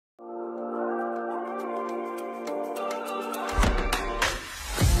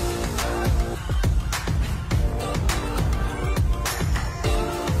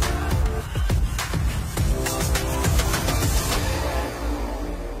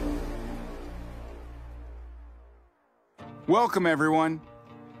Welcome, everyone.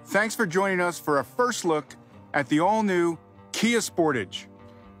 Thanks for joining us for a first look at the all-new Kia Sportage.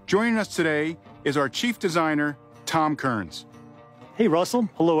 Joining us today is our chief designer, Tom Kearns. Hey, Russell.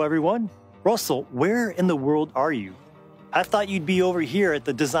 Hello, everyone. Russell, where in the world are you? I thought you'd be over here at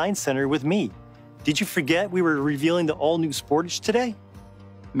the design center with me. Did you forget we were revealing the all-new Sportage today?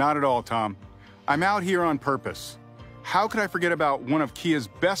 Not at all, Tom. I'm out here on purpose. How could I forget about one of Kia's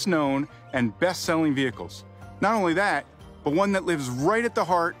best-known and best-selling vehicles? Not only that, but one that lives right at the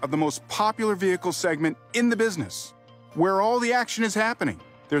heart of the most popular vehicle segment in the business, where all the action is happening.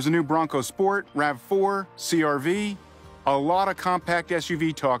 There's a new Bronco Sport, RAV4, CR-V, a lot of compact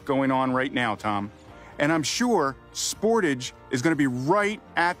SUV talk going on right now, Tom. And I'm sure Sportage is going to be right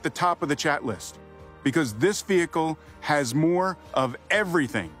at the top of the chat list, because this vehicle has more of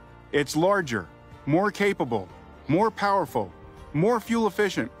everything. It's larger, more capable, more powerful, more fuel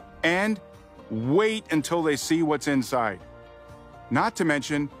efficient, and wait until they see what's inside. Not to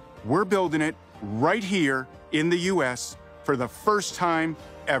mention, we're building it right here in the US for the first time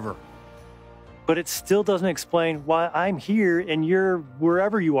ever. But it still doesn't explain why I'm here and you're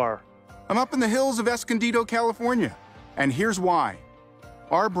wherever you are. I'm up in the hills of Escondido, California. And here's why.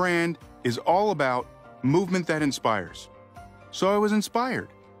 Our brand is all about movement that inspires. So I was inspired.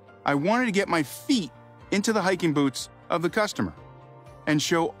 I wanted to get my feet into the hiking boots of the customer and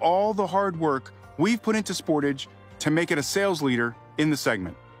show all the hard work we've put into Sportage to make it a sales leader in the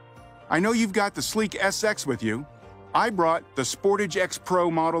segment. I know you've got the sleek SX with you. I brought the Sportage X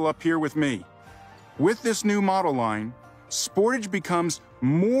Pro model up here with me. With this new model line, Sportage becomes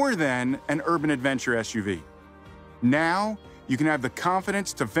more than an urban adventure SUV. Now, you can have the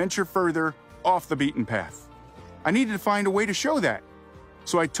confidence to venture further off the beaten path. I needed to find a way to show that,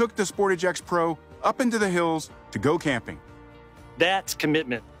 so I took the Sportage X Pro up into the hills to go camping. That's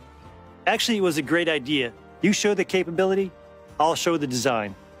commitment. Actually, it was a great idea. You show the capability, I'll show the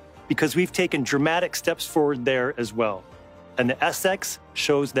design, because we've taken dramatic steps forward there as well. And the SX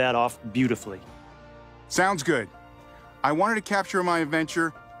shows that off beautifully. Sounds good. I wanted to capture my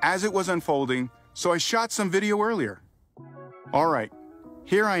adventure as it was unfolding, so I shot some video earlier. All right,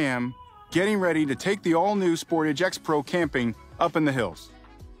 here I am, getting ready to take the all-new Sportage X Pro camping up in the hills.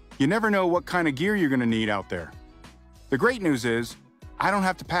 You never know what kind of gear you're going to need out there. The great news is, I don't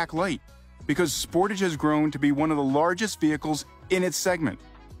have to pack light, because Sportage has grown to be one of the largest vehicles in its segment.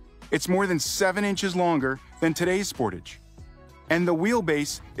 It's more than 7 inches longer than today's Sportage, and the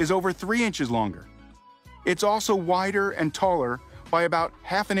wheelbase is over 3 inches longer. It's also wider and taller by about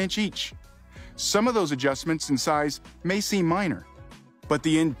 ½ an inch each. Some of those adjustments in size may seem minor, but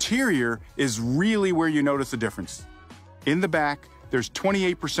the interior is really where you notice the difference. In the back, there's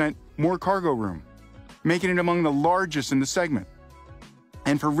 28% more cargo room, making it among the largest in the segment.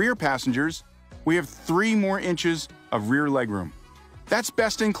 And for rear passengers, we have 3 more inches of rear legroom. That's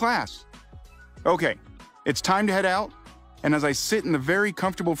best in class. Okay, it's time to head out, and as I sit in the very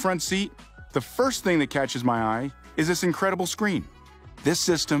comfortable front seat, the first thing that catches my eye is this incredible screen. This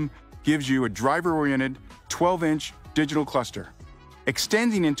system gives you a driver-oriented 12-inch digital cluster,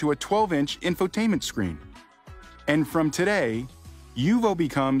 extending into a 12-inch infotainment screen. And from today, UVO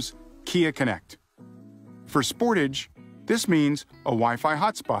becomes Kia Connect. For Sportage, this means a Wi-Fi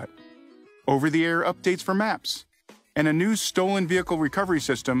hotspot, over-the-air updates for maps, and a new stolen vehicle recovery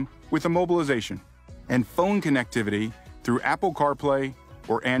system with immobilization, and phone connectivity through Apple CarPlay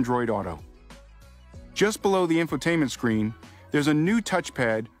or Android Auto. Just below the infotainment screen, there's a new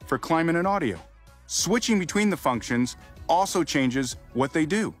touchpad for climate and audio. Switching between the functions also changes what they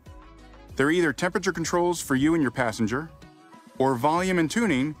do. They're either temperature controls for you and your passenger, or volume and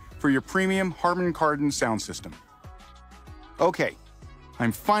tuning for your premium Harman Kardon sound system. Okay,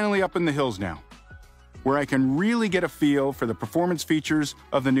 I'm finally up in the hills now, where I can really get a feel for the performance features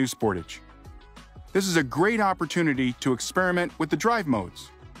of the new Sportage. This is a great opportunity to experiment with the drive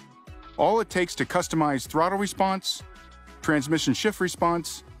modes. All it takes to customize throttle response, transmission shift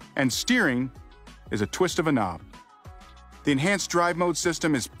response, and steering is a twist of a knob. The enhanced drive mode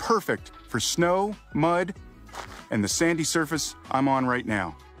system is perfect for snow, mud, and the sandy surface I'm on right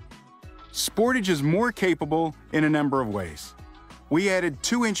now. Sportage is more capable in a number of ways. We added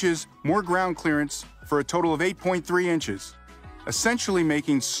 2 inches more ground clearance for a total of 8.3 inches, essentially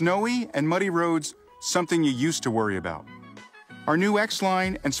making snowy and muddy roads something you used to worry about. Our new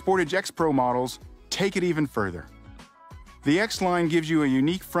X-Line and Sportage X Pro models take it even further. The X-Line gives you a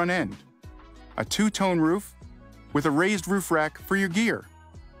unique front end, a 2-tone roof with a raised roof rack for your gear,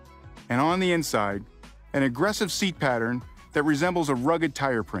 and on the inside, an aggressive seat pattern that resembles a rugged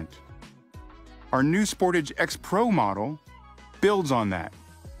tire print. Our new Sportage X Pro model builds on that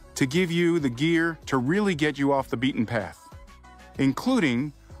to give you the gear to really get you off the beaten path.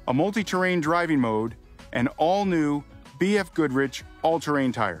 including a multi-terrain driving mode and all-new BF Goodrich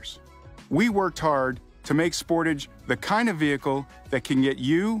all-terrain tires. We worked hard to make Sportage the kind of vehicle that can get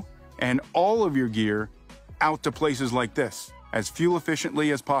you and all of your gear out to places like this as fuel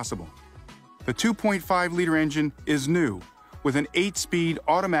efficiently as possible. The 2.5-liter engine is new with an 8-speed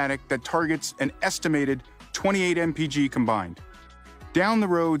automatic that targets an estimated 28 mpg combined. Down the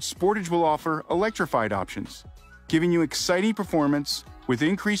road, Sportage will offer electrified options, giving you exciting performance with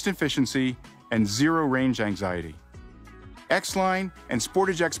increased efficiency and zero range anxiety. X-Line and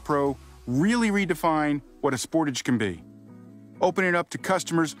Sportage X Pro really redefine what a Sportage can be, opening it up to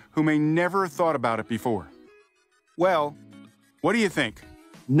customers who may never have thought about it before. Well, what do you think?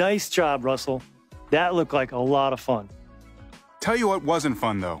 Nice job, Russell. That looked like a lot of fun. Tell you what wasn't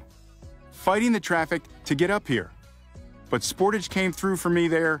fun, though. Fighting the traffic to get up here. But Sportage came through for me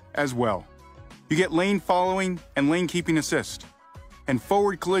there as well. You get lane following and lane keeping assist, and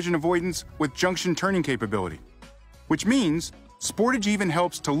forward collision avoidance with junction turning capability, which means Sportage even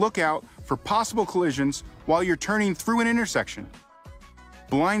helps to look out for possible collisions while you're turning through an intersection.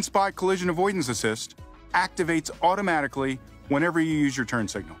 Blind spot collision avoidance assist activates automatically whenever you use your turn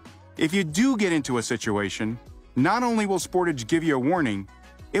signal. If you do get into a situation, not only will Sportage give you a warning,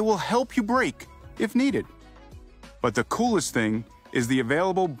 it will help you brake if needed. But the coolest thing is the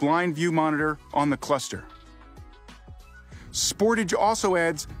available blind view monitor on the cluster. Sportage also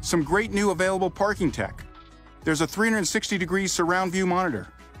adds some great new available parking tech. There's a 360-degree surround view monitor,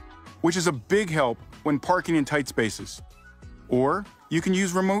 which is a big help when parking in tight spaces. Or you can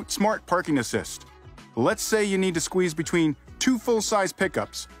use remote smart parking assist. Let's say you need to squeeze between two full-size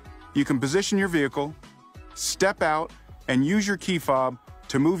pickups. You can position your vehicle, step out, and use your key fob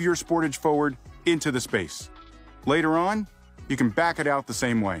to move your Sportage forward into the space. Later on, you can back it out the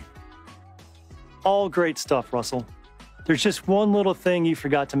same way. All great stuff, Russell. There's just one little thing you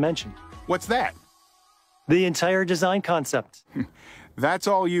forgot to mention. What's that? The entire design concept. That's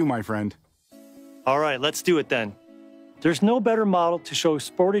all you, my friend. All right, let's do it then. There's no better model to show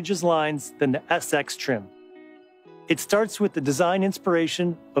Sportage's lines than the SX trim. It starts with the design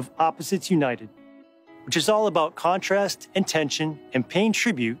inspiration of Opposites United, which is all about contrast and tension and paying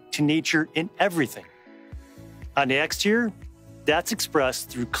tribute to nature in everything. On the exterior, that's expressed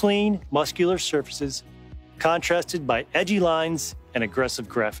through clean, muscular surfaces, contrasted by edgy lines and aggressive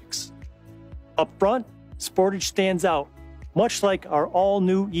graphics. Up front, Sportage stands out, much like our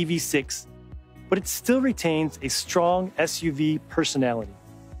all-new EV6, but it still retains a strong SUV personality.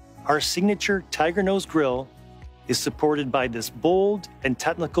 Our signature Tiger Nose grille is supported by this bold and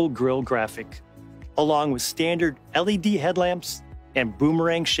technical grille graphic, along with standard LED headlamps and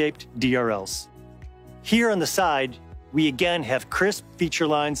boomerang-shaped DRLs. Here on the side, we again have crisp feature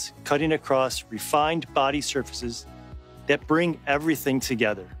lines cutting across refined body surfaces that bring everything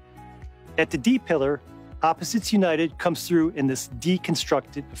together. At the D-pillar, Opposites United comes through in this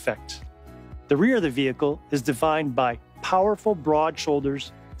deconstructed effect. The rear of the vehicle is defined by powerful broad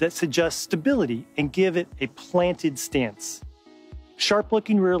shoulders that suggest stability and give it a planted stance.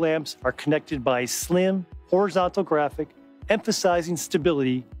 Sharp-looking rear lamps are connected by a slim, horizontal graphic, emphasizing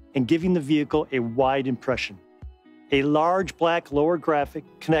stability and giving the vehicle a wide impression. A large black lower graphic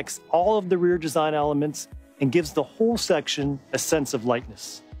connects all of the rear design elements and gives the whole section a sense of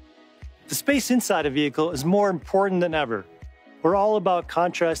lightness. The space inside a vehicle is more important than ever. We're all about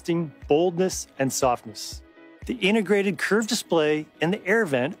contrasting boldness and softness. The integrated curved display and the air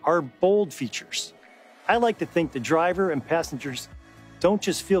vent are bold features. I like to think the driver and passengers don't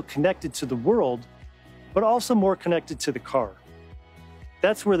just feel connected to the world, but also more connected to the car.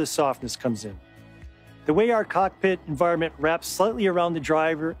 That's where the softness comes in. The way our cockpit environment wraps slightly around the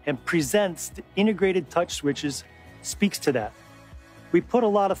driver and presents the integrated touch switches speaks to that. We put a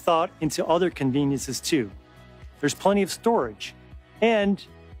lot of thought into other conveniences too. There's plenty of storage. And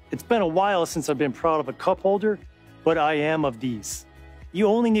it's been a while since I've been proud of a cup holder, but I am of these. You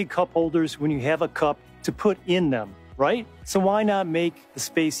only need cup holders when you have a cup to put in them, right? So why not make the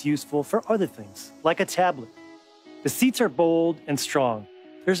space useful for other things, like a tablet? The seats are bold and strong.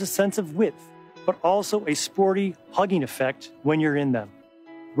 There's a sense of width, but also a sporty hugging effect when you're in them.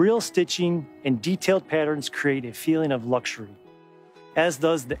 Real stitching and detailed patterns create a feeling of luxury, as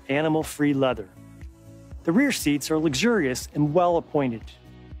does the animal-free leather. The rear seats are luxurious and well-appointed.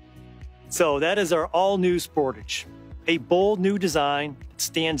 So that is our all-new Sportage, a bold new design that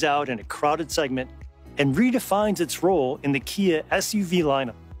stands out in a crowded segment and redefines its role in the Kia SUV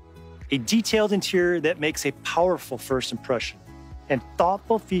lineup. A detailed interior that makes a powerful first impression, and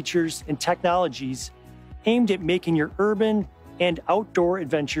thoughtful features and technologies aimed at making your urban and outdoor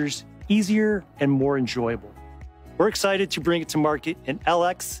adventures easier and more enjoyable. We're excited to bring it to market in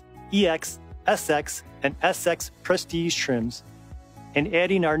LX, EX, SX, and SX Prestige trims, and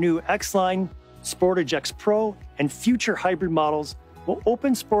adding our new X-Line, Sportage X Pro, and future hybrid models will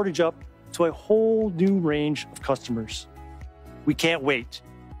open Sportage up to a whole new range of customers. We can't wait.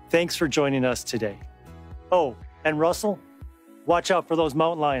 Thanks for joining us today. Oh, and Russell, watch out for those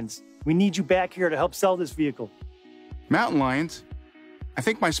mountain lions. We need you back here to help sell this vehicle. Mountain lions? I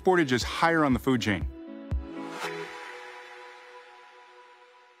think my Sportage is higher on the food chain.